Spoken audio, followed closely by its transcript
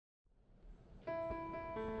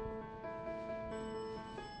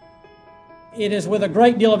It is with a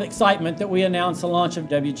great deal of excitement that we announce the launch of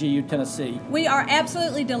WGU Tennessee. We are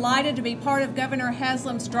absolutely delighted to be part of Governor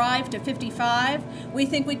Haslam's drive to 55. We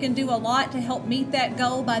think we can do a lot to help meet that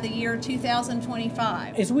goal by the year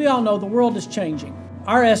 2025. As we all know, the world is changing.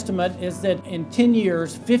 Our estimate is that in 10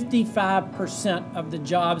 years, 55% of the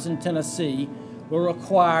jobs in Tennessee will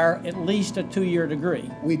require at least a 2-year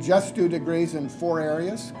degree. We just do degrees in 4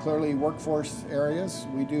 areas, clearly workforce areas.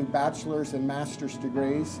 We do bachelor's and master's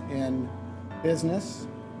degrees in business,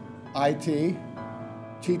 IT,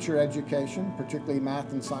 teacher education, particularly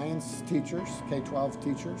math and science teachers, K-12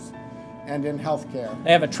 teachers, and in healthcare.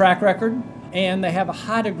 They have a track record and they have a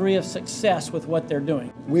high degree of success with what they're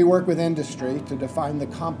doing. We work with industry to define the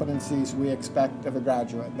competencies we expect of a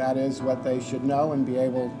graduate. That is what they should know and be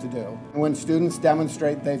able to do. When students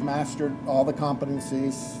demonstrate they've mastered all the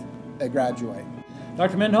competencies, they graduate.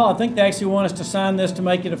 Dr. Mendenhall, I think they actually want us to sign this to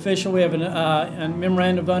make it official. We have a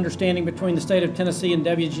memorandum of understanding between the state of Tennessee and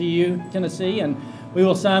WGU Tennessee, and we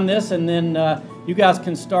will sign this, and then you guys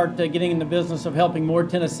can start getting in the business of helping more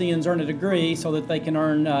Tennesseans earn a degree so that they can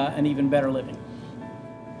earn an even better living.